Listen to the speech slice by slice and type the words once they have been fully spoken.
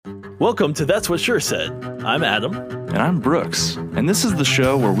Welcome to That's What Sure Said. I'm Adam. And I'm Brooks. And this is the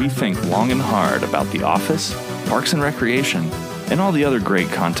show where we think long and hard about The Office, Parks and Recreation, and all the other great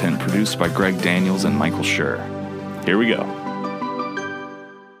content produced by Greg Daniels and Michael Schur. Here we go.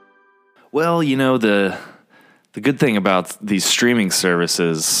 Well, you know, the good thing about these streaming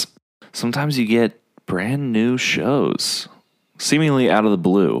services, sometimes you get brand new shows, seemingly out of the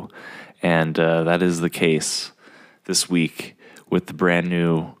blue. And that is the case this week with the brand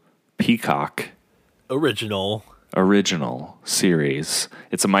new Peacock Original series.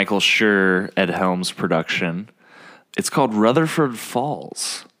 It's a Michael Schur, Ed Helms production. It's called Rutherford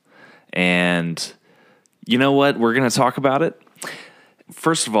Falls. And you know what? We're going to talk about it.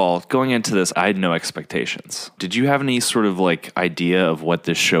 First of all, going into this, I had no expectations. Did you have any sort of like idea of what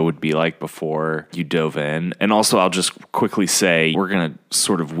this show would be like before you dove in? And also, I'll just quickly say, we're going to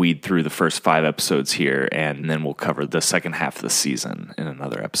sort of weed through the first 5 episodes here, and then we'll cover the second half of the season in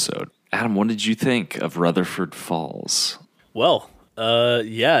another episode. Adam, what did you think of Rutherford Falls? Well,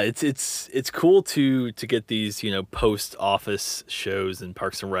 yeah, it's cool to get these, post office shows in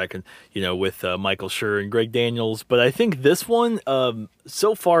Parks and Rec, and with Michael Schur and Greg Daniels. But I think this one,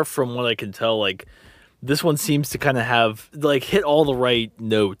 so far from what I can tell, like this one seems to kind of have like hit all the right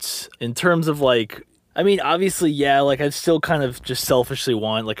notes in terms of like. I mean, obviously, yeah, like I still kind of just selfishly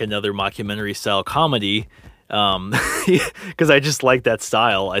want like another mockumentary style comedy. Because I just like that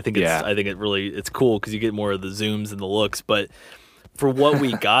style. I think it's cool because you get more of the zooms and the looks, but. For what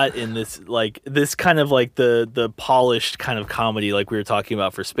we got in this kind of like the polished kind of comedy like we were talking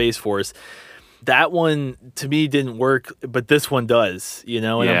about for Space Force, that one to me didn't work, but this one does, and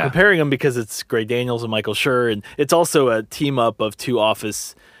I'm comparing them because it's Greg Daniels and Michael Schur, and it's also a team up of two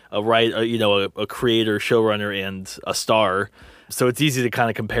Office, a creator, showrunner, and a star. So it's easy to kind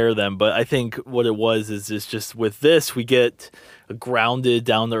of compare them, but I think what it was is just with this, we get a grounded,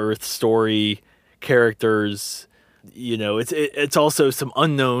 down-to-earth story, characters. It's also some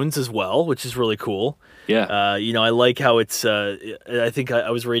unknowns as well, which is really cool. Yeah. I like how it's. I think I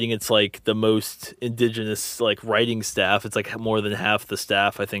was reading it's like the most indigenous like writing staff. It's like more than half the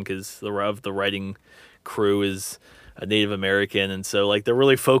staff. I think is the writing crew is a Native American, and so like they're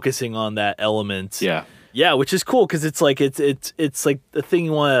really focusing on that element. Yeah. Yeah, which is cool because it's like it's like the thing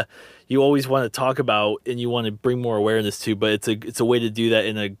you always want to talk about and you want to bring more awareness to, but it's a way to do that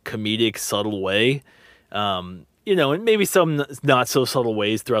in a comedic, subtle way. And maybe some not so subtle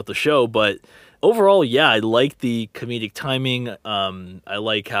ways throughout the show, but overall, yeah, I like the comedic timing. I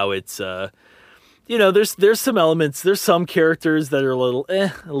like how it's, there's some elements, there's some characters that are a little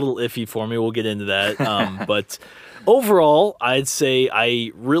iffy for me. We'll get into that. But overall, I'd say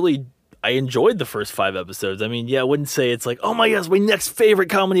I enjoyed the first 5 episodes. I mean, yeah, I wouldn't say it's like, oh my gosh, my next favorite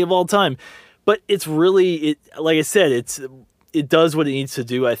comedy of all time, but it's really, like I said, it does what it needs to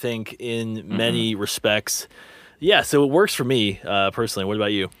do, I think, in many respects. Yeah, so it works for me personally. What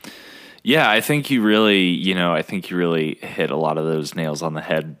about you? Yeah, I think you really hit a lot of those nails on the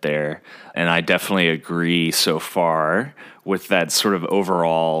head there. And I definitely agree so far with that sort of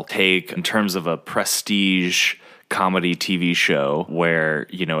overall take in terms of a prestige comedy TV show where,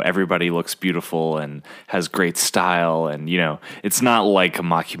 everybody looks beautiful and has great style. And, it's not like a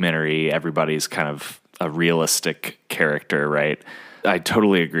mockumentary. Everybody's kind of a realistic character, right? I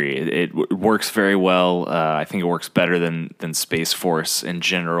totally agree. It works very well. I think it works better than Space Force in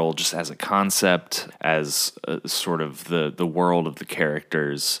general, just as a concept, as sort of the world of the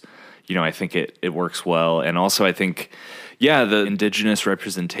characters. I think it works well. And also I think, the indigenous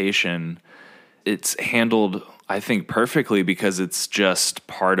representation, it's handled, I think, perfectly because it's just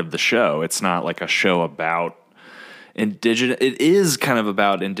part of the show. It's not like a show about indigenous. It is kind of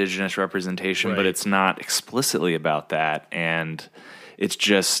about indigenous representation, right. But it's not explicitly about that. And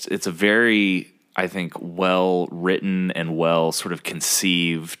it's a very, I think, well written and well sort of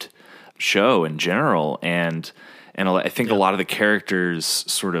conceived show in general. And I think a lot of the characters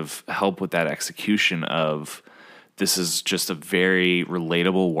sort of help with that execution of this is just a very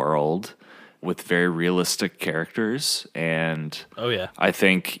relatable world with very realistic characters. And I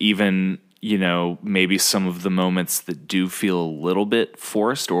think even, maybe some of the moments that do feel a little bit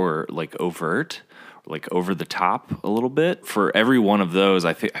forced or like overt, like over the top a little bit. For every one of those,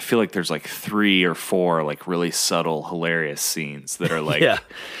 I feel like there's like 3 or 4 like really subtle, hilarious scenes that are like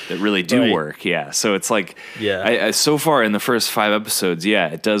that really do work. Yeah, so it's like I so far in the first 5 episodes,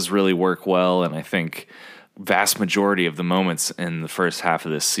 it does really work well, and I think vast majority of the moments in the first half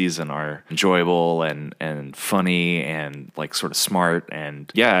of this season are enjoyable and funny and like sort of smart.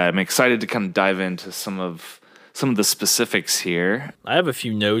 And I'm excited to kind of dive into some of the specifics here. I have a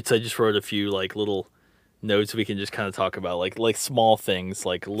few notes. I just wrote a few like little notes we can just kind of talk about, like small things,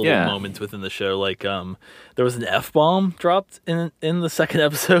 like little Yeah. moments within the show. Like there was an F-bomb dropped in the second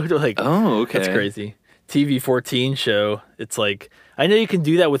episode. Like, Oh, okay. that's crazy. TV-14 show. It's like, I know you can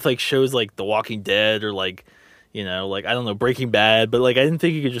do that with like shows like The Walking Dead or like, you know, like, I don't know, Breaking Bad, but like I didn't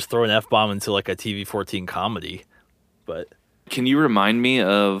think you could just throw an F-bomb into like a TV-14 comedy. But Can you remind me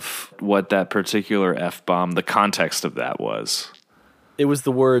of what that particular F-bomb, the context of that was? it was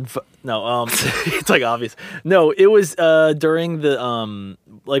the word it's like obvious. No, it was during the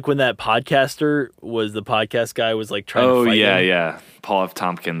like when that podcaster was the podcast guy was like trying to fight him. Yeah. Paul F.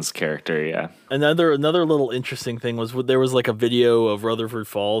 Tompkins' character, yeah. Another little interesting thing was there was like a video of Rutherford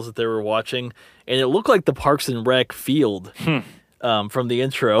Falls that they were watching, and it looked like the Parks and Rec field from the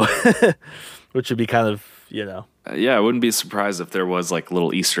intro, which would be kind of, you know. Yeah, I wouldn't be surprised if there was like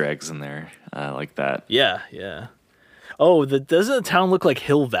little Easter eggs in there like that. Yeah. Oh, doesn't the town look like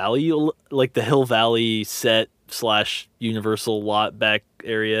Hill Valley, like the Hill Valley set / Universal lot back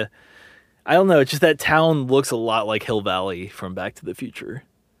area? I don't know. It's just that town looks a lot like Hill Valley from Back to the Future.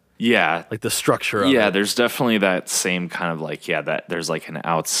 Yeah. Like the structure of Yeah, it. there's definitely that same kind of like, that there's like an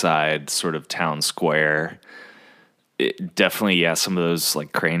outside sort of town square. Definitely, some of those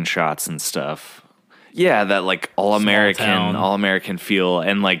like crane shots and stuff. Yeah, that like all American feel.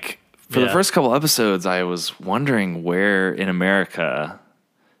 And like for the first couple episodes, I was wondering where in America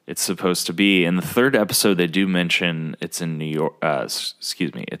it's supposed to be. In the third episode, they do mention it's in New York.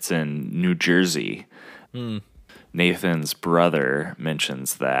 It's in New Jersey. Nathan's brother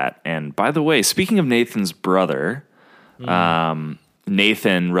mentions that. And by the way, speaking of Nathan's brother,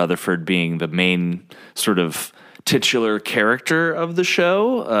 Nathan Rutherford being the main sort of titular character of the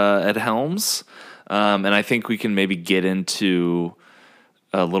show at Helms. And I think we can maybe get into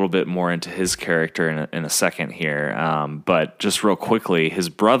a little bit more into his character in a second here. But just real quickly, his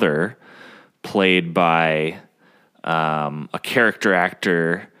brother, played by a character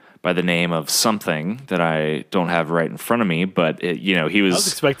actor by the name of something that I don't have right in front of me, but he I was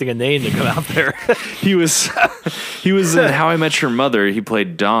expecting a name to come out there. he was in How I Met Your Mother. He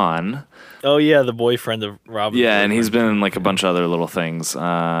played Don. Oh yeah, the boyfriend of Robin. Yeah, and he's been in like a bunch of other little things.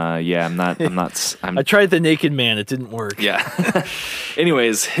 I tried The Naked Man. It didn't work. Yeah.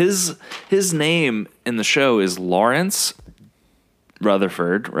 Anyways, his name in the show is Lawrence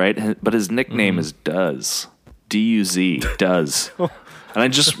Rutherford, right? But his nickname is Duz. D-U-Z. Duz. And I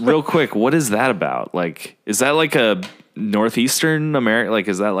just real quick, what is that about? Like, is that like a Northeastern America? Like,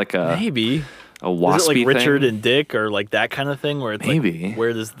 is that like a maybe a waspy is it like Richard thing? and Dick or like that kind of thing? Where it's Maybe. like,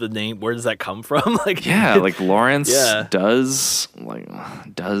 where does that come from? Like, yeah, like Lawrence Yeah. does.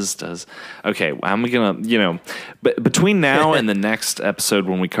 Okay, I'm gonna but between now and the next episode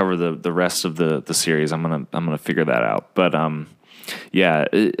when we cover the rest of the series, I'm gonna figure that out. But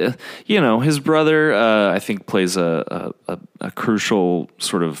his brother I think plays a crucial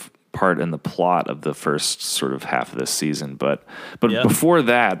sort of part in the plot of the first sort of half of this season. But Yeah. before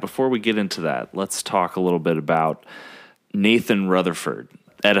we get into that, let's talk a little bit about Nathan Rutherford,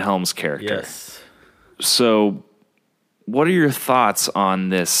 Ed Helms' character. Yes. So what are your thoughts on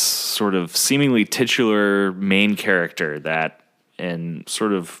this sort of seemingly titular main character that in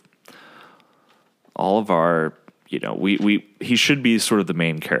sort of all of our, he should be sort of the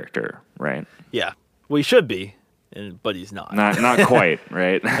main character, right? Yeah. Well, he should be, but he's not. Not quite,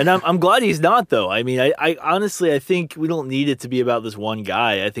 right? And I'm glad he's not, though. I mean, I honestly, I think we don't need it to be about this one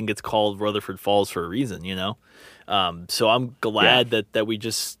guy. I think it's called Rutherford Falls for a reason, So I'm glad that we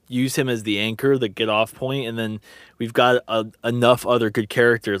just use him as the anchor, the get-off point, and then we've got enough other good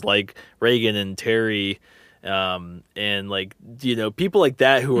characters like Reagan and Terry, and like, people like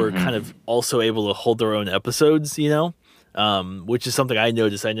that who are kind of also able to hold their own episodes, which is something I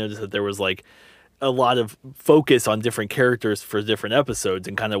noticed. I noticed that there was like a lot of focus on different characters for different episodes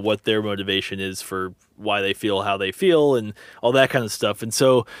and kind of what their motivation is for why they feel how they feel and all that kind of stuff. And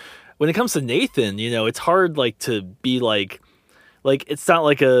so when it comes to Nathan, it's hard like to be like it's not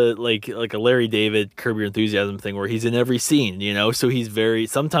like a Larry David Curb Your Enthusiasm thing where he's in every scene, so he's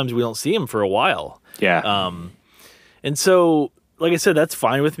sometimes we don't see him for a while. Yeah. And so like I said, that's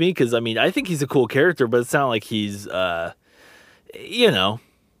fine with me because I think he's a cool character, but it's not like he's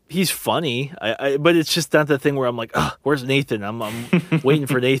he's funny, but it's just not the thing where I'm like, oh, where's Nathan? I'm waiting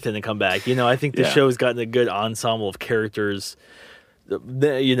for Nathan to come back. I think the show's gotten a good ensemble of characters,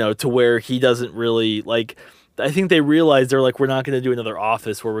 to where he doesn't really like. I think they realize they're like, we're not going to do another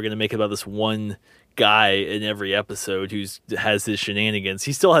Office where we're going to make it about this one guy in every episode who has his shenanigans.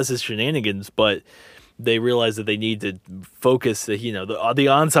 He still has his shenanigans, but they realize that they need to focus. The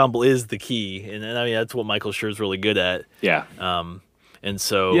ensemble is the key, and that's what Michael Schur's really good at. Yeah. And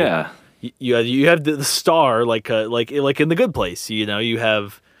so, you have the star like in The Good Place. You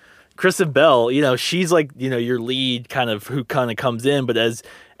have Kristen Bell. She's like your lead kind of who kind of comes in, but as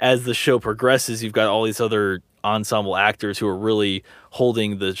the show progresses, you've got all these other ensemble actors who are really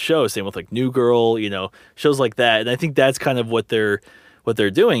holding the show. Same with like New Girl, shows like that. And I think that's kind of what they're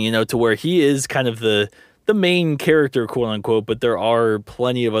doing, to where he is kind of the main character, quote unquote, but there are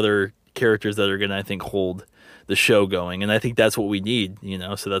plenty of other characters that are going to, I think, hold the show going. And I think that's what we need,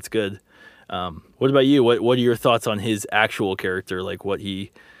 so that's good. What about you? What are your thoughts on his actual character? Like what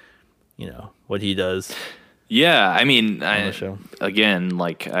he does? Yeah, I mean, I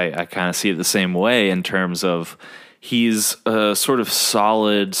kind of see it the same way in terms of he's a sort of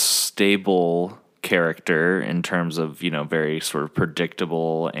solid, stable character in terms of, very sort of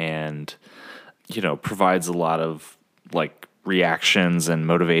predictable and, provides a lot of like reactions and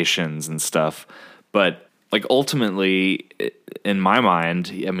motivations and stuff. But like ultimately, in my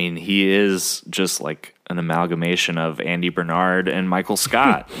mind, I mean, he is just like an amalgamation of Andy Bernard and Michael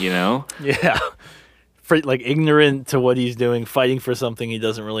Scott, Yeah. Like ignorant to what he's doing, fighting for something he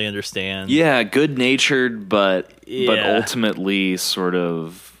doesn't really understand. Yeah, good-natured, but ultimately sort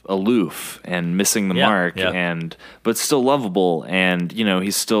of aloof and missing the mark, but still lovable. And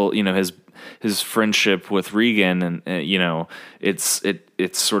he's still his friendship with Regan, and it's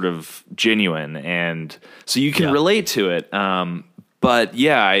sort of genuine, and so you can relate to it. But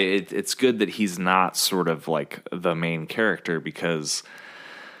yeah, it's good that he's not sort of like the main character, because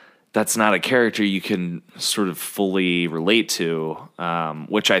that's not a character you can sort of fully relate to,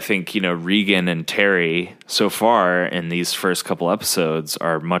 which I think, Regan and Terry so far in these first couple episodes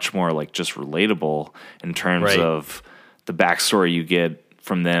are much more like just relatable in terms of the backstory you get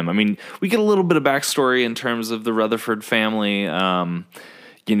from them. I mean, we get a little bit of backstory in terms of the Rutherford family,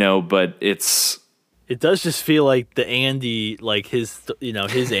 but it does just feel like the Andy, like his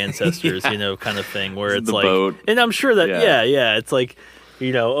ancestors, kind of thing, where it's the like, boat. And I'm sure that, it's like,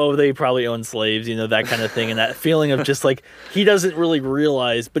 they probably own slaves, that kind of thing. And that feeling of just like, he doesn't really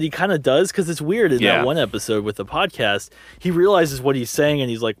realize, but he kind of does, because it's weird in that one episode with the podcast, he realizes what he's saying and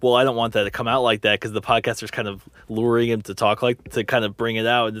he's like, well, I don't want that to come out like that, because the podcaster's kind of luring him to talk to kind of bring it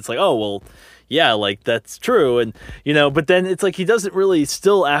out. And it's like, oh, well, yeah, like that's true. And, but then it's like, he doesn't really,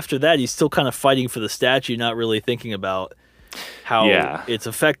 still after that, he's still kind of fighting for the statue, not really thinking about how it's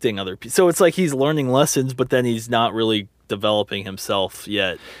affecting other people. So it's like he's learning lessons, but then he's not really developing himself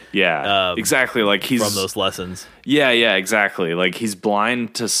yet. Exactly. Like he's from those lessons. Exactly. Like he's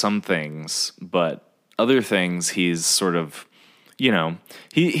blind to some things, but other things he's sort of,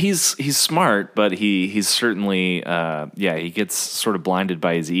 he's smart, but he's certainly he gets sort of blinded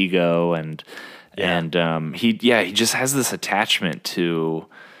by his ego, and he just has this attachment to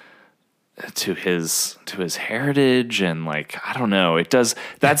his heritage, and like, I don't know, it does,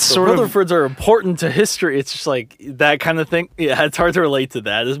 that's the sort Rutherfords are important to history. It's just like that kind of thing. Yeah, it's hard to relate to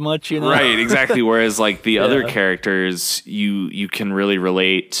that as much, Right, exactly. Whereas like the other characters, you can really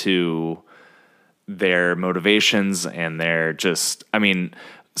relate to their motivations and their just, I mean,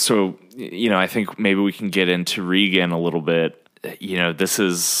 so I think maybe we can get into Regan a little bit. This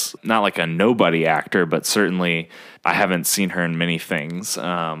is not like a nobody actor, but certainly I haven't seen her in many things.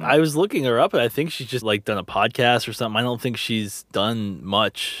 I was looking her up, and I think she's just like done a podcast or something. I don't think she's done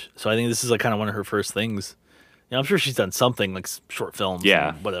much. So I think this is like kind of one of her first things. I'm sure she's done something like short films,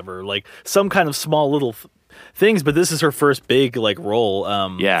 and whatever, like some kind of small little things, but this is her first big like role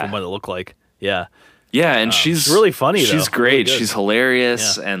from what it looked like. Yeah, and she's really funny. She's great. Really, she's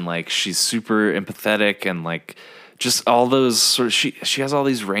hilarious, and like she's super empathetic, and like just all those sort of, she has all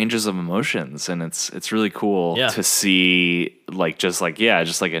these ranges of emotions, and it's really cool to see just like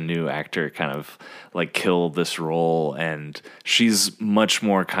a new actor kind of like kill this role. And she's much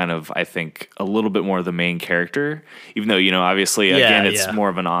more kind of, I think, a little bit more the main character, even though, obviously again, it's more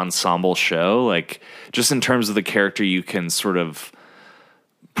of an ensemble show. Like just in terms of the character you can sort of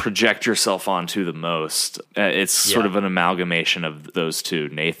project yourself onto the most. It's sort of an amalgamation of those two,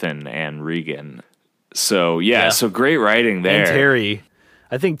 Nathan and Regan. So so great writing there. And Terry,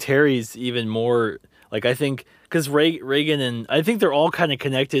 I think Terry's even more like, I think because Regan and I think they're all kind of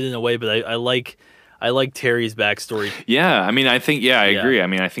connected in a way, but I like Terry's backstory. Yeah, I mean, I think I agree. I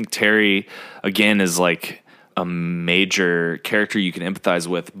mean, I think Terry again is like a major character you can empathize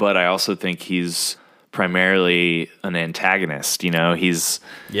with, but I also think he's primarily an antagonist. He's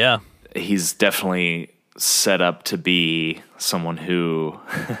definitely set up to be someone who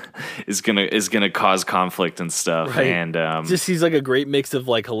is gonna cause conflict and stuff. Right. And just he's like a great mix of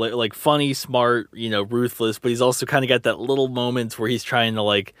like funny, smart, ruthless, but he's also kind of got that little moments where he's trying to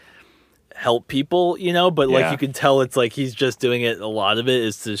like help people, but like Yeah. you can tell it's like he's just doing it. A lot of it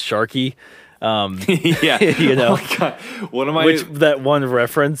is to Sharky. Yeah. Oh my God. What am I? Which that one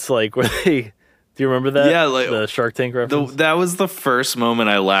reference, like where they, do you remember that? Yeah, like the Shark Tank reference. that was the first moment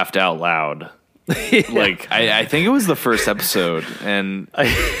I laughed out loud. Like I think it was the first episode, and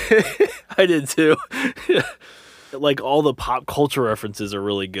I did too. Like all the pop culture references are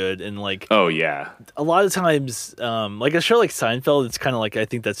really good, and like oh yeah, a lot of times, like a show like Seinfeld, it's kind of like I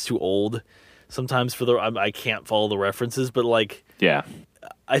think that's too old sometimes for I can't follow the references, but like yeah,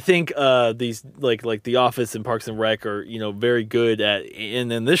 I think these like The Office and Parks and Rec are very good at, and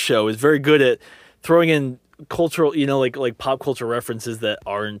then this show is very good at throwing in cultural like pop culture references that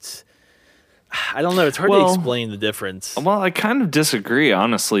aren't. I don't know. It's hard to explain the difference. Well, I kind of disagree,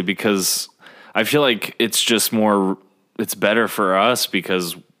 honestly, because I feel like it's just more. It's better for us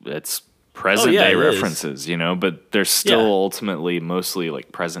because it's present day references, But they're still ultimately mostly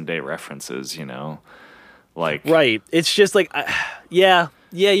like present day references, Like right. It's just like, yeah,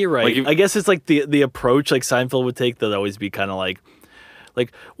 you're right. Like I guess it's like the approach like Seinfeld would take that always be kind of like,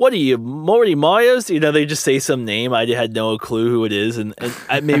 what are you, Morty Myers? They just say some name. I had no clue who it is, and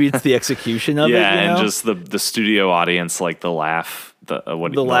maybe it's the execution of it. And just the studio audience, like the laugh, the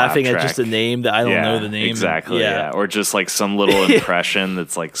laughing laugh at just a name that I don't know the name. Exactly. Yeah. Or just like some little impression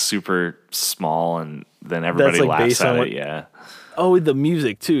that's like super small, and then everybody like laughs at it. Yeah. Oh, the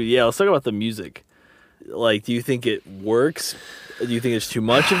music too. Yeah, let's talk about the music. Like, do you think it works? Do you think it's too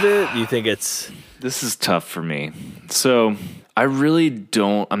much of it? Do you think it's... This is tough for me. So I really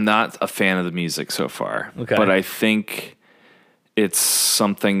don't. I'm not a fan of the music so far. Okay. But I think it's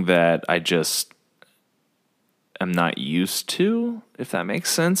something that I just am not used to, if that makes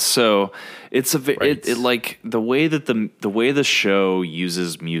sense. So it's it like the way that the way the show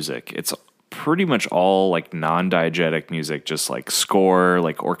uses music. It's pretty much all like non-diegetic music, just like score,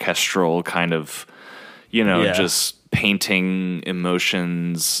 like orchestral kind of, just painting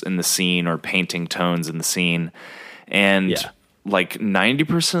emotions in the scene or painting tones in the scene. And like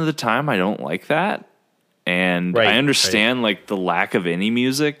 90% of the time, I don't like that. And I understand like the lack of any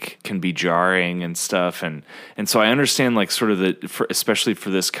music can be jarring and stuff. And so I understand like sort of especially for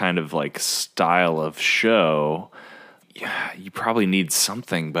this kind of like style of show, you probably need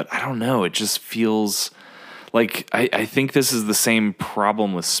something, but I don't know. It just feels like I think this is the same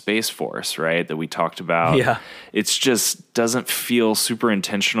problem with Space Force, right? That we talked about. Yeah. It's just doesn't feel super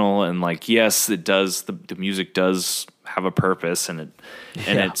intentional. And like, yes, it does. The music does have a purpose, and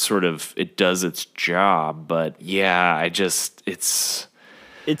it sort of, it does its job. But yeah, it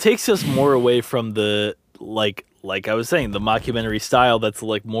takes us more away from the, like I was saying, the mockumentary style. That's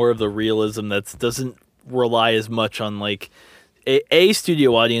like more of the realism that doesn't rely as much on like a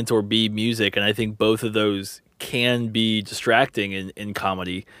studio audience or B music, and I think both of those can be distracting in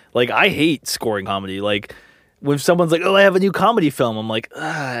comedy. Like I hate scoring comedy. Like when someone's like, "Oh, I have a new comedy film," I'm like,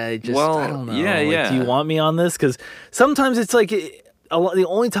 I don't know. Yeah. Do you want me on this? Because sometimes it's like the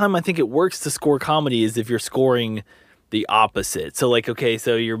only time I think it works to score comedy is if you're scoring the opposite. So like, okay,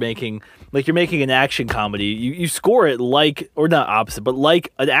 so you're making an action comedy. You score it like, or not opposite, but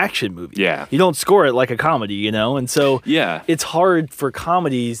like an action movie. Yeah. You don't score it like a comedy, And so yeah, it's hard for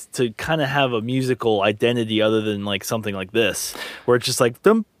comedies to kind of have a musical identity other than like something like this, where it's just like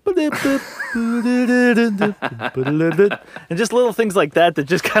dum, and just little things like that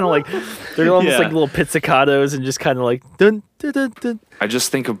just kind of like, they're almost like little pizzicatos and just kind of like dun, dun, dun, dun. I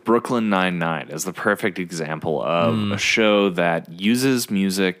just think of Brooklyn Nine-Nine as the perfect example of a show that uses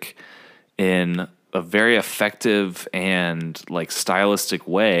music in a very effective and like stylistic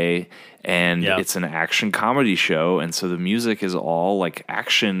way, and it's an action comedy show, and so the music is all like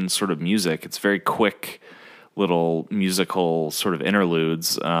action sort of music. It's very quick little musical sort of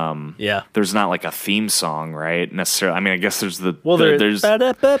interludes. There's not like a theme song, right? Necessarily. I mean, I guess there's the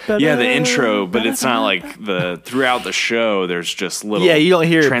intro, but it's not like throughout the show. There's just little you don't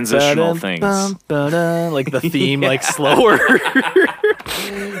hear transitional things, like the theme, like slower,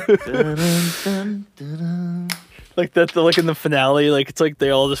 like that. Like in the finale, like it's like they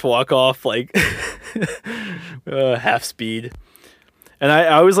all just walk off like half speed. And I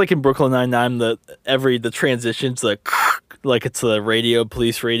always like in Brooklyn Nine-Nine the transitions, like it's the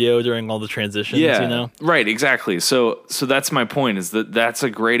police radio during all the transitions, Right, exactly. So that's my point, is that's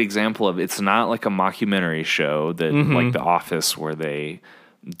a great example of, it's not like a mockumentary show that like The Office, where they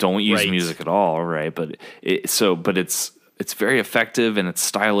don't use music at all, right? But it's very effective, and it's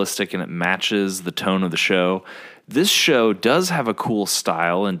stylistic, and it matches the tone of the show. This show does have a cool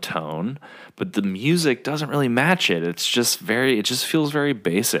style and tone, but the music doesn't really match it. It just feels very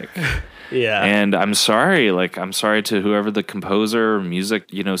basic. Yeah. And I'm sorry to whoever the composer, music,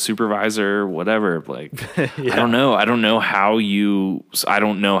 supervisor, whatever. Like, Yeah. I don't know how you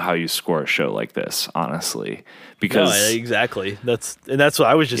score a show like this, honestly, because No, exactly. That's what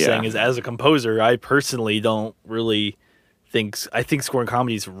I was just saying is, as a composer, I personally don't really I think scoring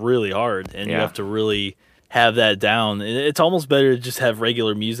comedy is really hard, and you have to really have that down. And it's almost better to just have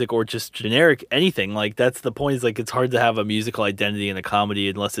regular music or just generic anything. Like, that's the point, is like, it's hard to have a musical identity in a comedy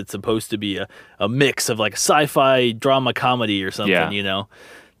unless it's supposed to be a mix of like sci-fi drama comedy or something,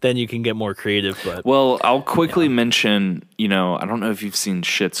 then you can get more creative. But well, I'll quickly mention, I don't know if you've seen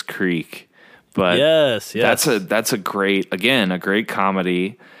Schitt's Creek, but yes. that's a great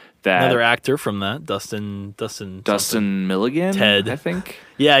comedy. That another actor from that, Dustin Milligan, Ted, I think.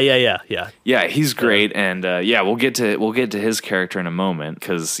 Yeah, he's great, and we'll get to his character in a moment,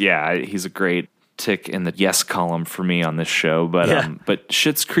 because he's a great tick in the yes column for me on this show. But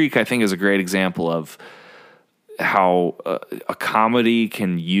Schitt's Creek, I think, is a great example of how a comedy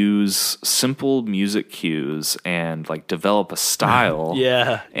can use simple music cues and like develop a style.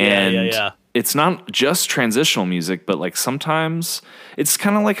 Yeah. It's not just transitional music, but like sometimes it's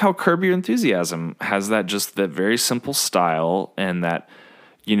kind of like how Curb Your Enthusiasm has that very simple style, and that,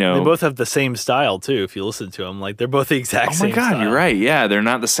 they both have the same style too. If you listen to them, like, they're both the exact same. Oh my God, style. You're right. Yeah, they're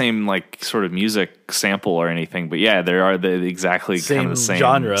not the same like sort of music sample or anything, but yeah, they are exactly kind of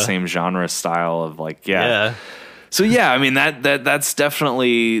the same genre style of like yeah. So yeah, I mean that's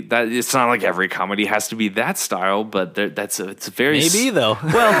definitely that. It's not like every comedy has to be that style, but it's a very maybe though.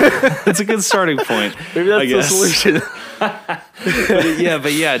 Well, it's a good starting point. Maybe that's the solution.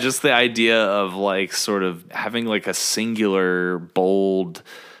 but yeah, just the idea of like sort of having like a singular, bold,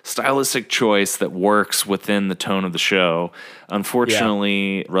 stylistic choice that works within the tone of the show.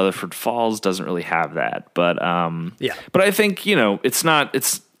 Unfortunately, Rutherford Falls doesn't really have that. But but I think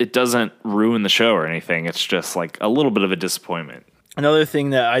it doesn't ruin the show or anything. It's just like a little bit of a disappointment. Another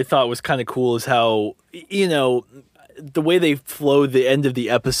thing that I thought was kind of cool is how, the way they flow the end of the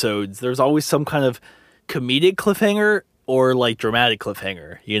episodes, there's always some kind of comedic cliffhanger or like dramatic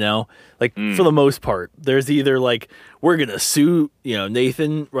cliffhanger, like for the most part. There's either like, we're going to sue,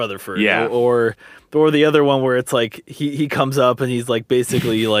 Nathan Rutherford, or the other one where it's like he comes up and he's like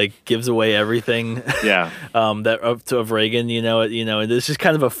basically like gives away everything of Reagan, and it's just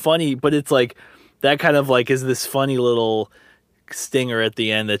kind of a funny, but it's like that kind of like is this funny little stinger at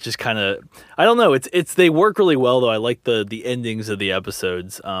the end that just kind of, I don't know, it's they work really well though. I like the endings of the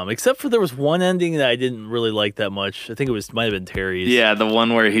episodes, except for there was one ending that I didn't really like that much. I think might have been Terry's. Yeah, the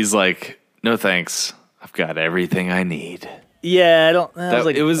one where he's like, "No thanks, I've got everything I need." Yeah, I don't.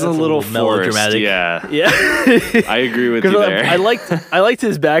 It was a little melodramatic. Yeah. I agree with you there. I liked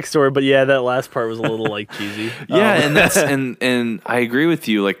his backstory, but yeah, that last part was a little like cheesy. And that's and I agree with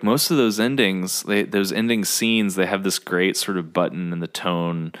you. Like most of those endings, those ending scenes, they have this great sort of button in the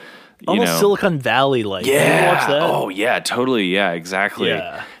tone. Almost Silicon Valley like. Yeah. Did you watch that? Oh yeah, totally. Yeah, exactly.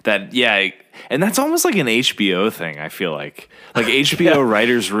 Yeah. And that's almost like an HBO thing. I feel like HBO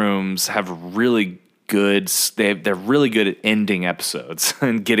writers' rooms have really good. They're really good at ending episodes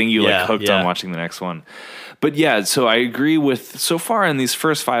and getting you like hooked on watching the next one. But yeah, so I agree with, so far in these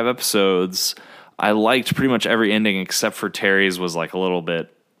first 5 episodes, I liked pretty much every ending except for Terry's was like a little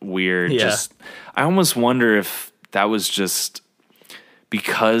bit weird. Yeah. I almost wonder if that was just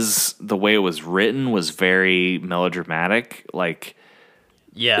because the way it was written was very melodramatic, like.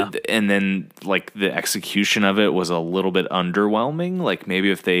 Yeah. And then like the execution of it was a little bit underwhelming. Like maybe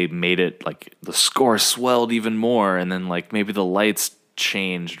if they made it like the score swelled even more and then like maybe the lights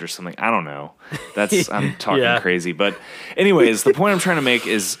changed or something. I don't know. I'm talking crazy. But anyways, the point I'm trying to make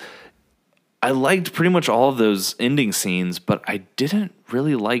is I liked pretty much all of those ending scenes, but I didn't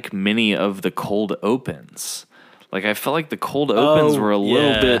really like many of the cold opens. Like, I felt like the cold opens were a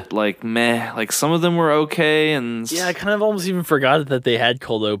little bit, like, meh. Like, some of them were okay, and... Yeah, I kind of almost even forgot that they had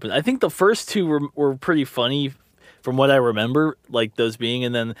cold open. I think the first 2 were pretty funny from what I remember, like, those being,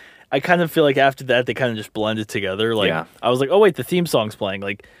 and then I kind of feel like after that, they kind of just blended together. Like, I was like, oh, wait, the theme song's playing.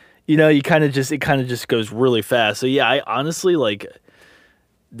 Like, it kind of just goes really fast. So, yeah, I honestly, like...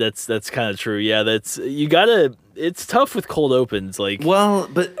 That's kind of true. Yeah, it's tough with cold opens. Like, well,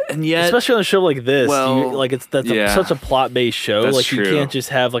 but and yet, especially on a show like this, that's such a plot based show. That's like, true. You can't just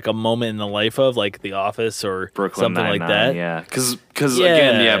have like a moment in the life of like The Office or Brooklyn something Nine-Nine, like that. Yeah, because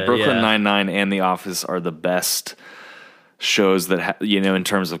again, Brooklyn Nine-Nine and The Office are the best shows that in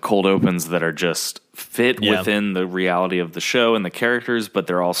terms of cold opens that are just fit within the reality of the show and the characters, but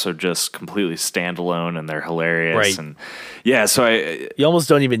they're also just completely standalone and they're hilarious. Right. And so you almost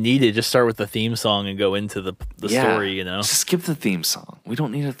don't even need it. Just start with the theme song and go into the story. Just skip the theme song. We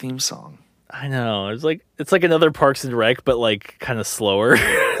don't need a theme song. I know. It's like another Parks and Rec, but like kind of slower.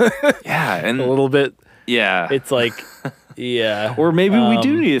 And a little bit. Yeah, it's like. Yeah. Or maybe we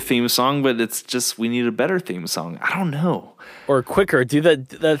do need a theme song, but it's just we need a better theme song. I don't know. Or quicker. Do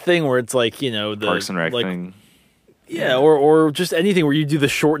that thing where it's like, the Parks and Rec thing. Yeah, or just anything where you do the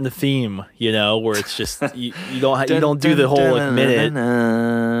shorten the theme, where it's just you don't do the whole minute.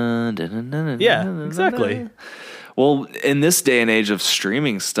 Yeah, exactly. Well, in this day and age of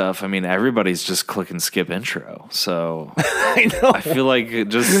streaming stuff, I mean, everybody's just click and skip intro. So I know. I feel like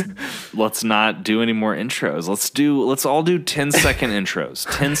just let's not do any more intros. Let's all do 10-second intros,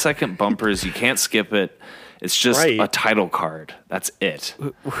 10-second bumpers. You can't skip it. It's just a title card. That's it.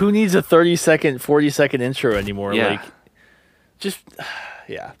 Who needs a 30-second, 40-second intro anymore? Yeah.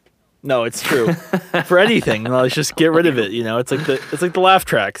 Yeah. No, it's true. For anything, let's just get rid of it. It's like the laugh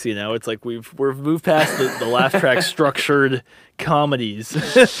tracks. It's like we've moved past the laugh track structured comedies.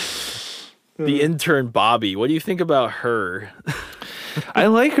 The intern Bobby. What do you think about her? I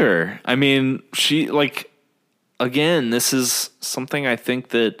like her. I mean, she again. This is something I think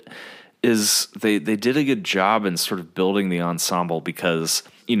that is they did a good job in sort of building the ensemble because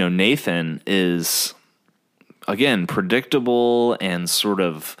Nathan is. Again, predictable and sort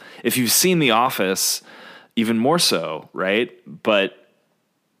of, if you've seen The Office, even more so, right? But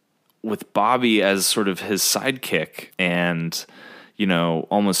with Bobby as sort of his sidekick and,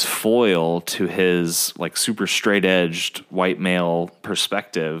 almost foil to his like super straight edged white male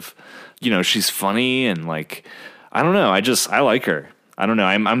perspective, she's funny and like, I don't know. I like her. I don't know.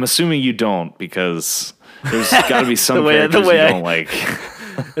 I'm assuming you don't because there's got to be some characters you don't like.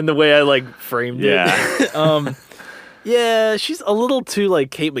 In the way I framed it. Yeah, she's a little too like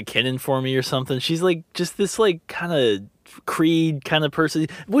Kate McKinnon for me or something. She's like just this like kind of Creed kind of person,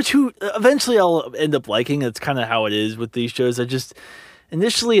 who eventually I'll end up liking. That's kind of how it is with these shows.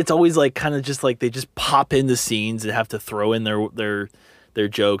 Initially it's always like kind of just like they just pop into scenes and have to throw in their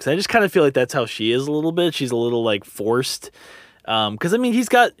jokes. I just kind of feel like that's how she is a little bit. She's a little like forced. Because I mean,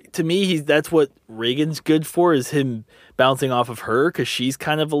 that's what Reagan's good for, is him bouncing off of her because she's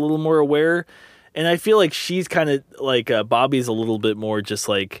kind of a little more aware, and I feel like she's kind of like Bobby's a little bit more just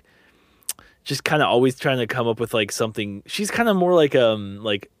kind of always trying to come up with like something. She's kind of more like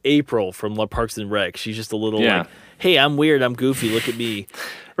April from Parks and Rec. She's just a little like, hey, I'm weird, I'm goofy, look at me.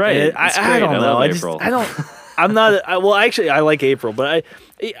 Right? I don't know. I like April, but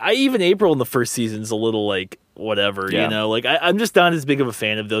I even April in the first season is a little like whatever, like I'm just not as big of a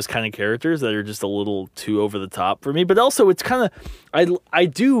fan of those kind of characters that are just a little too over the top for me. But also it's kind of, I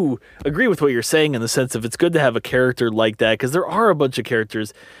do agree with what you're saying in the sense of it's good to have a character like that, because there are a bunch of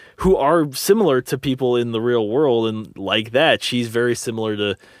characters who are similar to people in the real world, and like that, she's very similar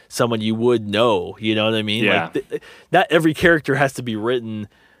to someone you would know, you know what I mean? Yeah. Like not every character has to be written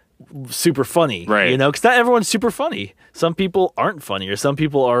super funny, right? Because not everyone's super funny. Some people aren't funny, or some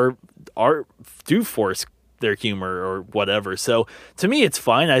people do force their humor or whatever. So to me, it's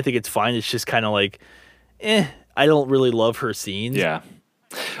fine. I think it's fine. It's just kind of like, I don't really love her scenes. Yeah.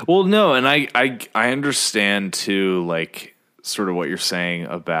 Well, no, and I understand too, like sort of what you're saying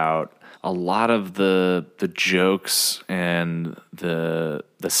about a lot of the jokes and the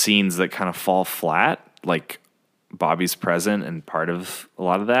scenes that kind of fall flat, like Bobby's present and part of a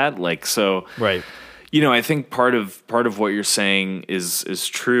lot of that. Like, so, right. I think part of what you're saying is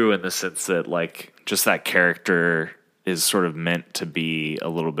true in the sense that like just that character is sort of meant to be a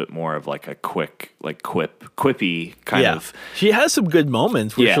little bit more of like a quick, like quippy kind of. She has some good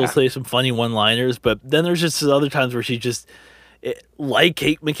moments where she'll say some funny one-liners, but then there's just other times where she just, like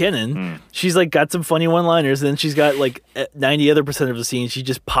Kate McKinnon, she's like got some funny one-liners, and then she's got like 90% of the scene, she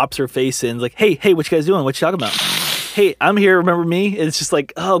just pops her face in like, hey, what you guys doing? What you talking about? Hey, I'm here. Remember me? And it's just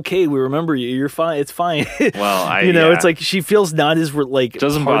like, oh, okay, we remember you. You're fine. It's fine. Well, it's like she feels not as like.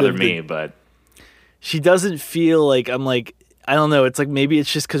 Doesn't bother me, but she doesn't feel like I'm like. I don't know. It's like maybe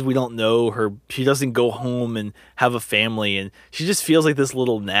it's just because we don't know her. She doesn't go home and have a family, and she just feels like this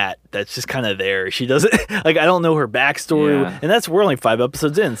little gnat that's just kind of there. She doesn't like. I don't know her backstory, and we're only 5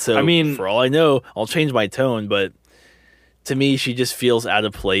 episodes in. So I mean, for all I know, I'll change my tone, but. To me, she just feels out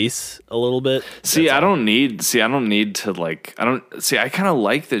of place a little bit. I don't need to like, I kind of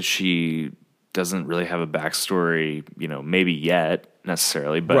like that she doesn't really have a backstory, maybe yet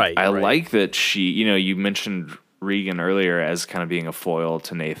necessarily, but I like that she, you mentioned Regan earlier as kind of being a foil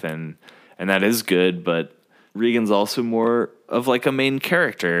to Nathan, and that is good, but Regan's also more of like a main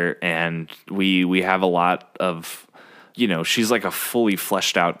character, and we have a lot of, you know, she's like a fully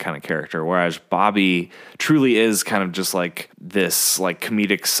fleshed out kind of character, whereas Bobby truly is kind of just like this like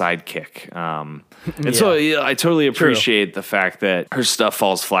comedic sidekick. And so yeah, I totally appreciate the fact that her stuff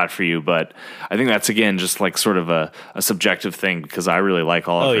falls flat for you, but I think that's again just like sort of a subjective thing, because I really like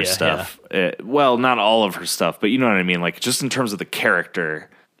all of her stuff. Yeah. Well, not all of her stuff, but you know what I mean? Like just in terms of the character,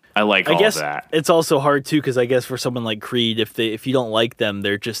 I like all of that. It's also hard too, because I guess for someone like Creed, if you don't like them,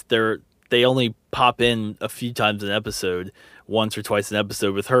 they only pop in a few times an episode, once or twice an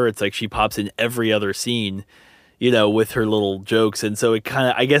episode. With her, it's like she pops in every other scene, you know, with her little jokes. And so it kind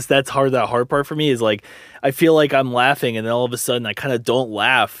of, I guess that's that hard part for me is like, I feel like I'm laughing and then all of a sudden I kind of don't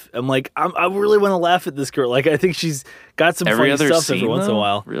laugh. I'm like, I really want to laugh at this girl. Like, I think she's got some funny stuff every once in a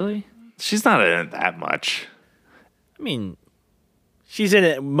while. Really? She's not in it that much. I mean, she's in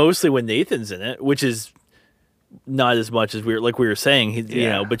it mostly when Nathan's in it, which is not as much as we were saying, you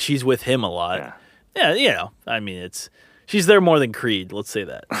know, but she's with him a lot. Yeah, you know, I mean, she's there more than Creed. Let's say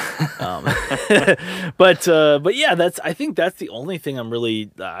that. But yeah, I think that's the only thing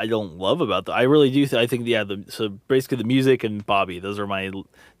I don't love about I really do. I think so basically the music and Bobby, those are my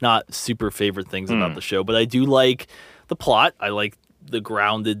not super favorite things about the show. But I do like the plot. I like the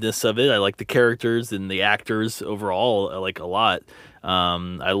groundedness of it. I like the characters and the actors overall. I like a lot.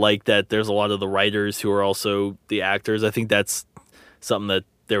 I like that there's a lot of the writers who are also the actors. I think that's something that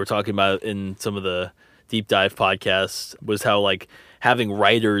they were talking about in some of the deep dive podcasts, was how like having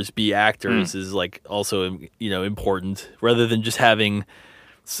writers be actors is like also, you know, important, rather than just having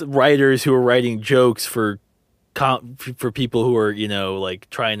writers who are writing jokes for people who are, you know, like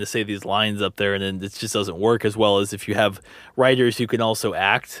trying to say these lines up there, and then it just doesn't work as well as if you have writers who can also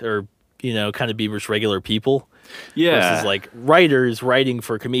act, or, you know, kind of be just regular people. Yeah. Versus like writers writing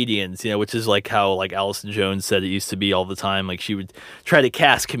for comedians, you know, which is like how like Allison Jones said it used to be all the time. Like she would try to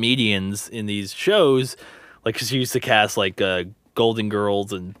cast comedians in these shows, like she used to cast like Golden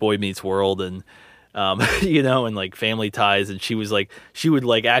Girls and Boy Meets World and you know, and like Family Ties, and she would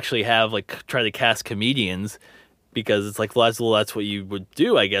like actually have like try to cast comedians, because it's like, well, that's what you would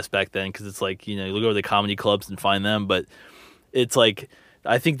do, I guess, back then, because it's like, you know, you go to the comedy clubs and find them, but it's like,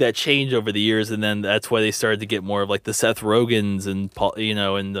 I think that changed over the years, and then that's why they started to get more of like the Seth Rogans and Paul, you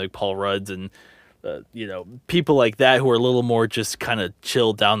know, and like Paul Rudds and you know, people like that who are a little more just kind of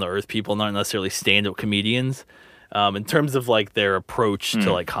chill, down to earth people, not necessarily stand up comedians, in terms of like their approach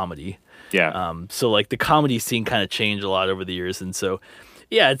to like comedy. Yeah. So like the comedy scene kind of changed a lot over the years, and so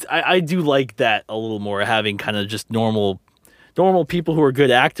yeah, I do like that a little more, having kind of just normal people who are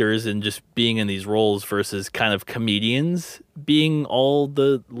good actors and just being in these roles, versus kind of comedians being all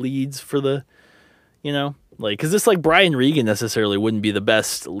the leads for the, you know, like, because this, like, Brian Regan necessarily wouldn't be the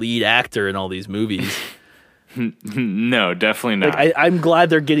best lead actor in all these movies. No, definitely not. Like, I'm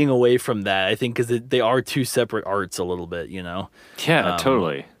glad they're getting away from that, I think, because they are two separate arts a little bit, you know? Yeah,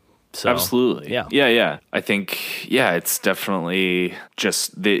 totally. So, absolutely. Yeah. I think, it's definitely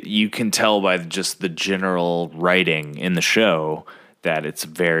just that you can tell by just the general writing in the show that it's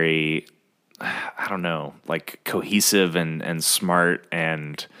very, I don't know, like cohesive and smart,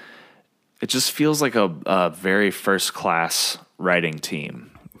 and it just feels like a very first class writing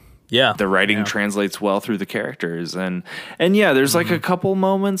team. Yeah. The writing translates well through the characters, and yeah, there's like a couple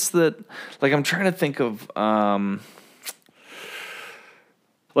moments that, like, I'm trying to think of,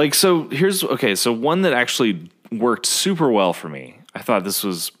 like, so one that actually worked super well for me. I thought this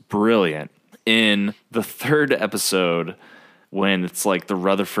was brilliant. In the third episode, when it's like the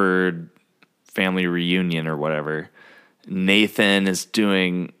Rutherford family reunion or whatever, Nathan is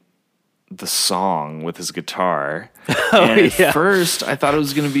doing the song with his guitar. At first, I thought it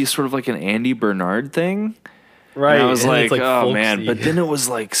was going to be sort of like an Andy Bernard thing. Right. And I was like, oh, folksy, man. But then it was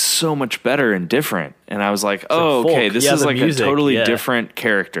like so much better and different. And I was like, oh, okay, this is like music, a totally different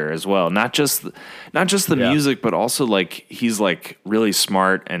character as well. Not just the music, but also like he's like really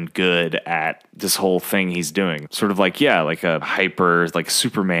smart and good at this whole thing he's doing. Sort of like, like a hyper, like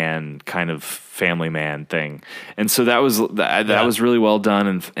Superman kind of family man thing. And so that was really well done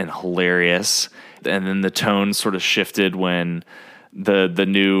and hilarious. And then the tone sort of shifted when the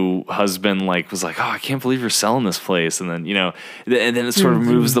new husband like was like, oh, I can't believe you're selling this place, and then, you know, and then it sort of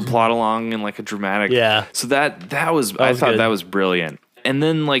moves the plot along in like a dramatic. So that was I thought good. That was brilliant. And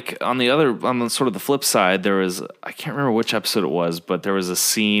then like on the sort of the flip side, there was, I can't remember which episode it was, but there was a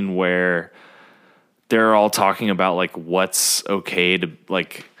scene where they're all talking about like what's okay to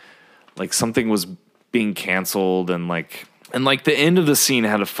like something was being canceled, and like the end of the scene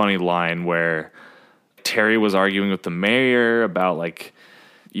had a funny line where Terry was arguing with the mayor about like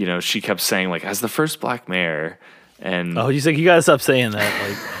you know, she kept saying like, as the first black mayor. And he's like, you gotta stop saying that.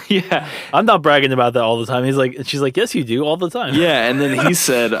 Like, yeah, I'm not bragging about that all the time. He's like, she's like, yes, you do all the time. Yeah, and then he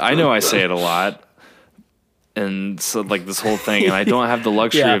said, I know I say it a lot. And so like this whole thing, and I don't have the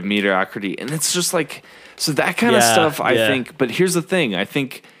luxury of mediocrity. And it's just like, so that kind of stuff, I think, but here's the thing, I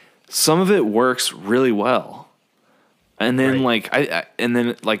think some of it works really well. And then and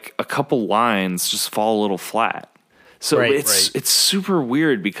then like a couple lines just fall a little flat. So it's super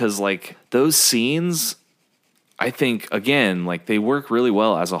weird because like those scenes, I think, again, like they work really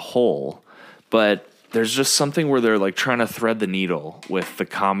well as a whole, but there's just something where they're like trying to thread the needle with the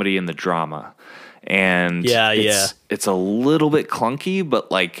comedy and the drama. And it's a little bit clunky,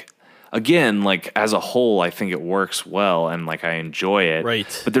 but like, again, like as a whole, I think it works well and like I enjoy it.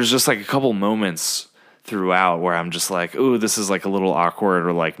 Right. But there's just like a couple moments throughout where I'm just like, ooh, this is like a little awkward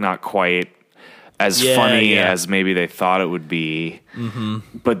or like not quite as funny as maybe they thought it would be,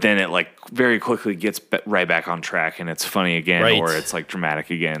 but then it like very quickly gets right back on track and it's funny again, or it's like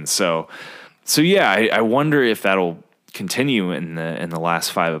dramatic again. So yeah, I wonder if that'll continue in the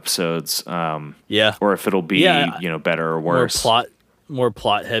last 5 episodes, or if it'll be you know, better or worse. More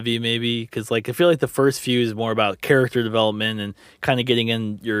plot heavy maybe, because like I feel like the first few is more about character development and kind of getting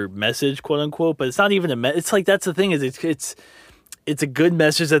in your message, quote unquote. But it's not even it's like that's the thing is it's a good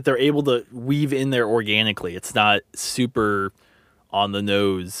message that they're able to weave in there organically. It's not super on the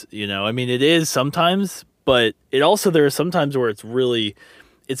nose, you know. I mean, it is sometimes, but it also there are sometimes where it's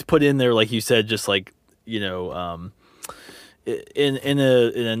put in there, like you said, just like, you know, in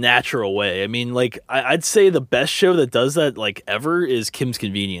a natural way. I mean, like I'd say the best show that does that like ever is Kim's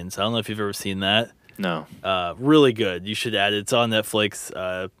Convenience. I don't know if you've ever seen that. No. Really good. You should add it. It's on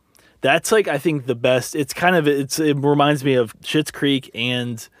Netflix. That's like I think the best. It's kind of it reminds me of Schitt's Creek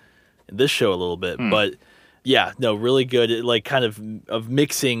and this show a little bit, but yeah, no, really good. It like kind of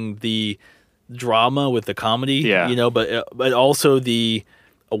mixing the drama with the comedy, you know, but also the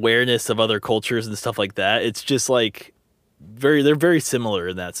awareness of other cultures and stuff like that. It's just like they're very similar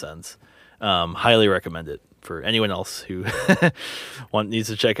in that sense. Highly recommend it for anyone else who needs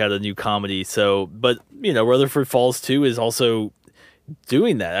to check out a new comedy. So, but you know, Rutherford Falls 2 is also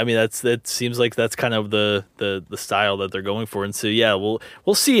doing that. I mean, that seems like that's kind of the style that they're going for. And so yeah, we'll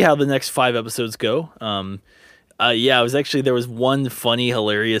see how the next 5 episodes go. I was actually, there was one funny,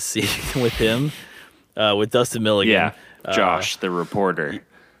 hilarious scene with him, with Dustin Milligan. Yeah, Josh, the reporter.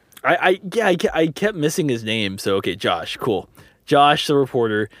 I kept missing his name. So okay, Josh, cool. Josh, the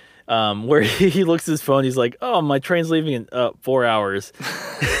reporter. Where he looks at his phone, he's like, "Oh, my train's leaving in 4 hours,"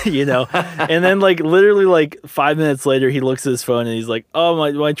 you know. And then like literally like 5 minutes later, he looks at his phone and he's like, "Oh,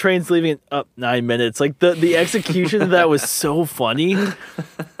 my train's leaving in 9 minutes." Like the execution of that was so funny.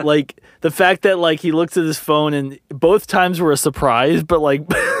 Like the fact that like he looks at his phone and both times were a surprise, but like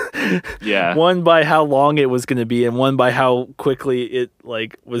one by how long it was going to be and one by how quickly it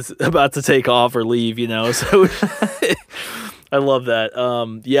like was about to take off or leave, you know. So. I love that.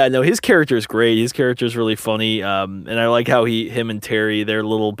 His character is great. His character is really funny. And I like how him and Terry, their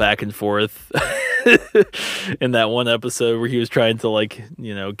little back and forth in that one episode where he was trying to like,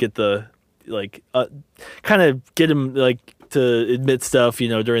 you know, get the kind of get him like to admit stuff, you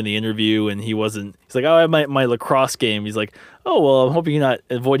know, during the interview. And he's like, "Oh, I have my lacrosse game." He's like, "Oh, well, I'm hoping you're not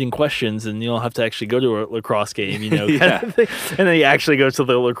avoiding questions and you don't have to actually go to a lacrosse game," you know, kind of thing. And then he actually goes to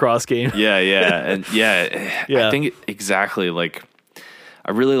the lacrosse game. I think exactly. Like,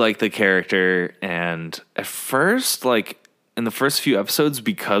 I really like the character. And at first, like in the first few episodes,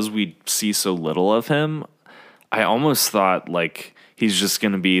 because we see so little of him, I almost thought like he's just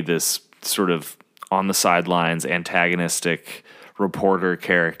going to be this sort of on the sidelines, antagonistic reporter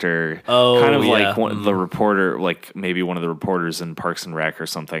character, kind of like the reporter, like maybe one of the reporters in Parks and Rec or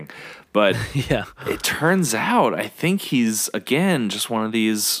something. But it turns out, I think he's again just one of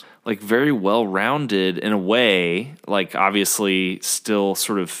these like very well-rounded in a way, like obviously still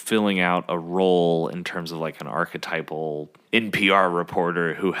sort of filling out a role in terms of like an archetypal NPR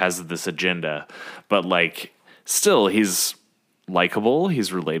reporter who has this agenda, but like still he's likable, he's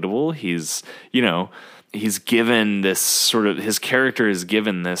relatable, he's, you know, he's given this sort of, his character is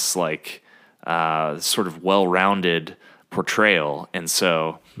given this like sort of well-rounded portrayal. And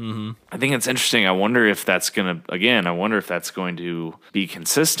so I think it's interesting. I wonder if that's going to be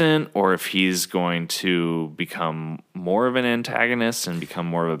consistent or if he's going to become more of an antagonist and become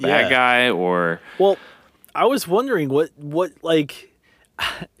more of a bad guy or... Well, I was wondering what like...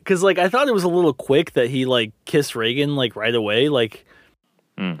 Because, like, I thought it was a little quick that he, like, kissed Reagan, like, right away. Like,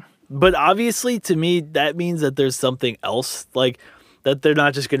 but obviously, to me, that means that there's something else. Like, that they're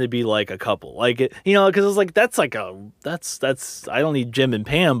not just going to be like a couple, like because it's like that's I don't need Jim and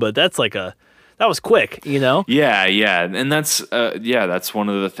Pam, but that's like that was quick, Yeah, and that's one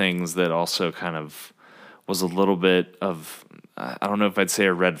of the things that also kind of was a little bit of, I don't know if I'd say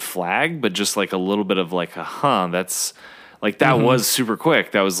a red flag, but just like a little bit of like that's like that was super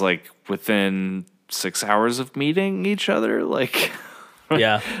quick. That was like within 6 hours of meeting each other, like.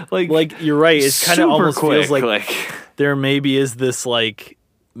 Yeah, like you're right. It kind of almost quick, feels like there maybe is this like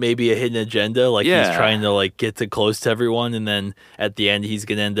maybe a hidden agenda, like he's trying to like get to close to everyone, and then at the end he's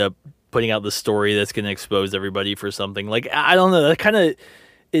gonna end up putting out the story that's gonna expose everybody for something. Like I don't know. That kind of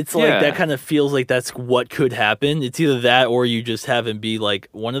that kind of feels like that's what could happen. It's either that or you just have him be like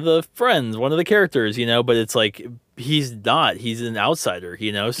one of the friends, one of the characters, But it's like he's not. He's an outsider,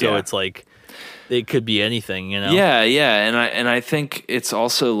 So it's like. It could be anything, Yeah, and I think it's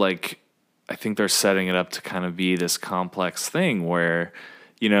also like I think they're setting it up to kind of be this complex thing where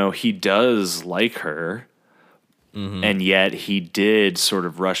he does like her, and yet he did sort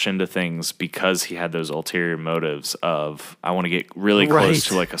of rush into things because he had those ulterior motives of I want to get really close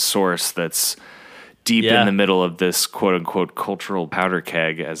to like a source that's deep in the middle of this quote unquote cultural powder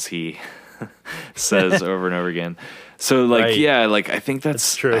keg, as he says over and over again. So like, I think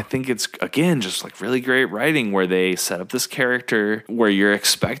that's true. I think it's again, just like really great writing where they set up this character where you're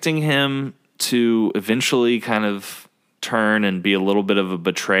expecting him to eventually kind of turn and be a little bit of a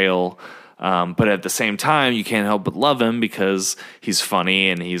betrayal. But at the same time, you can't help but love him because he's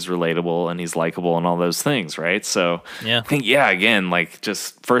funny and he's relatable and he's likable and all those things, right? So I think, again, like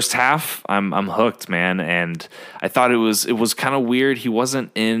just first half, I'm hooked, man. And I thought it was kind of weird. He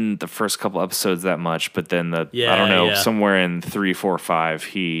wasn't in the first couple episodes that much, but then I don't know, somewhere in 3, 4, 5,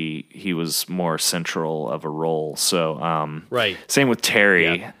 he was more central of a role. So same with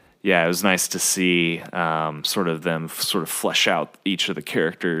Terry. Yeah, it was nice to see sort of them sort of flesh out each of the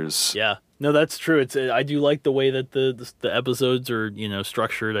characters. Yeah. No, that's true. I do like the way that the episodes are,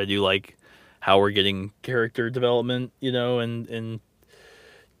 structured. I do like how we're getting character development, and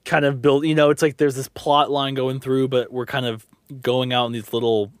kind of build, it's like there's this plot line going through, but we're kind of going out in these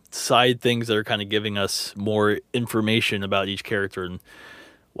little side things that are kind of giving us more information about each character and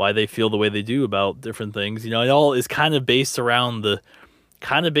why they feel the way they do about different things. It all is kind of based around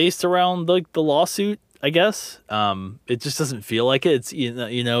like the lawsuit, I guess. It just doesn't feel like it. It's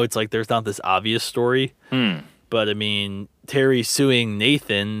it's like there's not this obvious story. But I mean, Terry suing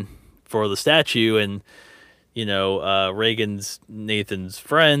Nathan for the statue, and Reagan's Nathan's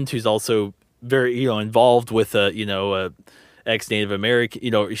friend, who's also very involved with a ex-Native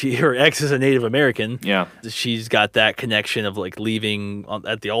American. Her ex is a Native American. Yeah, she's got that connection of like leaving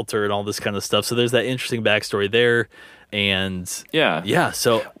at the altar and all this kind of stuff. So there's that interesting backstory there. And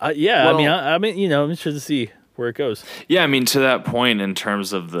so I mean, I'm interested to see where it goes. Yeah, I mean, to that point, in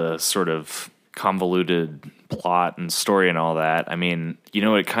terms of the sort of convoluted plot and story and all that, I mean,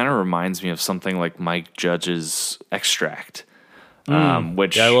 it kind of reminds me of something like Mike Judge's Extract,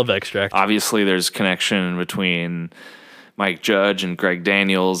 which I love Extract. Obviously, there's connection between Mike Judge and Greg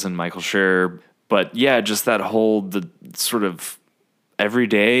Daniels and Michael Schur, but just that whole the sort of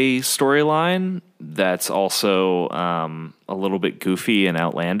everyday storyline that's also a little bit goofy and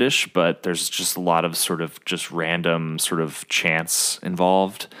outlandish, but there's just a lot of sort of just random sort of chance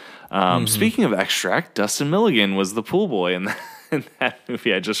involved. Speaking of Extract, Dustin Milligan was the pool boy in that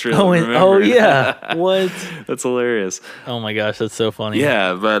movie. I just really remembered. Oh yeah, what? That's hilarious. Oh my gosh, that's so funny.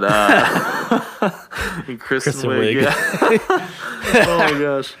 Yeah, but Kristen Wiig. Oh my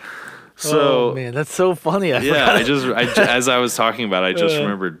gosh. So man, that's so funny. As I was talking about, I just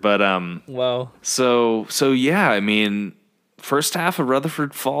remembered. But wow. So I mean, first half of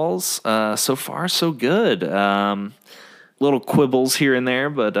Rutherford Falls, so far so good. Little quibbles here and there,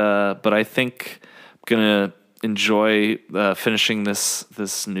 but I think I'm gonna enjoy finishing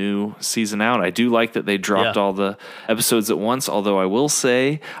this new season out. I do like that they dropped all the episodes at once. Although I will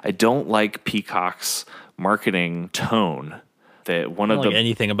say I don't like Peacock's marketing tone.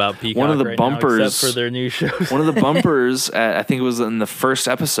 Anything about Peacock. One of the bumpers now, except for their new shows. One of the bumpers, I think it was in the first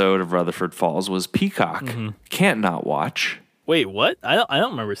episode of Rutherford Falls, was Peacock can't not watch. Wait, what? I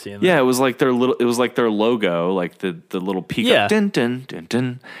don't remember seeing that. Yeah, it was like their logo, like the little peacock, dun, dun, dun,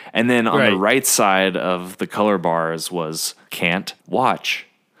 dun. And then on the right side of the color bars was can't watch.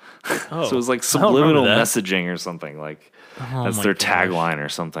 So it was like subliminal messaging or something, like that's their tagline or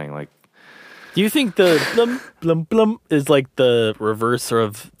something like. Do you think the blum blum blum is like the reverse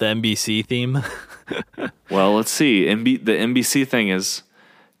of the NBC theme? Well, let's see. The NBC thing is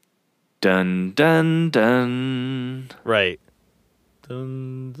dun dun dun. Right.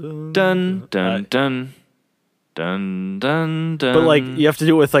 Dun dun dun dun dun. Dun, dun, dun. But like you have to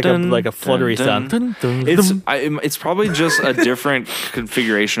do it with like dun, a fluttery dun, sound. Dun, dun, It's probably just a different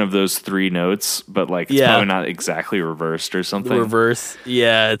configuration of those three notes, but like it's probably not exactly reversed or something. Reverse,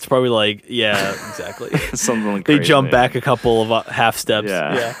 yeah, it's probably like exactly. Something like they crazy. jump back a couple of half steps.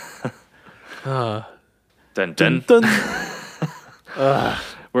 Yeah. Dun, dun. Dun.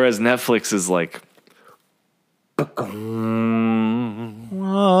 Whereas Netflix is like,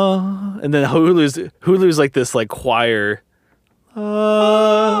 And then Hulu's like this like choir.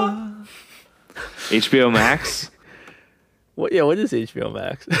 HBO Max. What? Yeah, what is HBO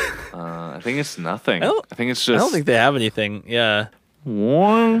Max? I think it's nothing. I think it's just. I don't think they have anything. Yeah.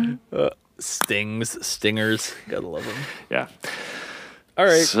 One. Stingers. Gotta love them. Yeah. All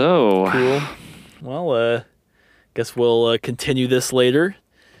right. So cool. Well, guess we'll continue this later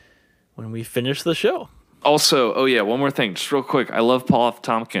when we finish the show. Also, one more thing, just real quick. I love Paul F.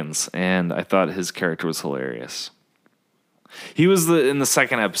 Tompkins, and I thought his character was hilarious. He was in the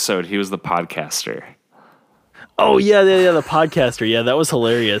second episode. He was the podcaster. Oh yeah, the podcaster. Yeah, that was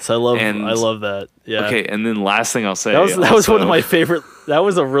hilarious. I love that. Yeah. Okay, and then last thing I'll say. That was one of my favorite. That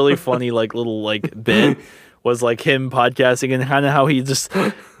was a really funny like little like bit. Was like him podcasting and kind of how he just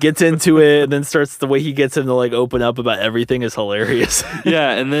gets into it and then starts the way he gets him to like open up about everything is hilarious.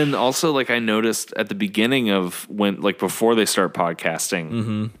 Yeah, and then also like I noticed at the beginning of when like before they start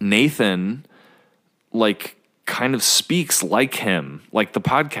podcasting, Nathan like kind of speaks like him, like the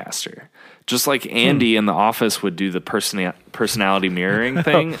podcaster. Just like Andy in The Office would do the personality mirroring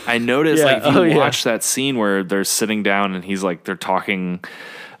thing. I noticed like if you watch that scene where they're sitting down and he's like they're talking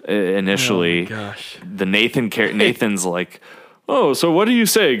initially, the Nathan's like, oh, so what do you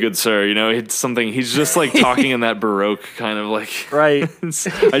say, good sir? You know, it's something, he's just like talking in that Baroque kind of like, right.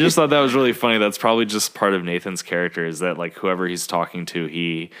 I just thought that was really funny. That's probably just part of Nathan's character is that like whoever he's talking to,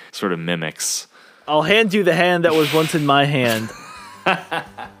 he sort of mimics. I'll hand you the hand that was once in my hand.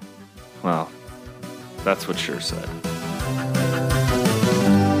 Well, that's what Cher said.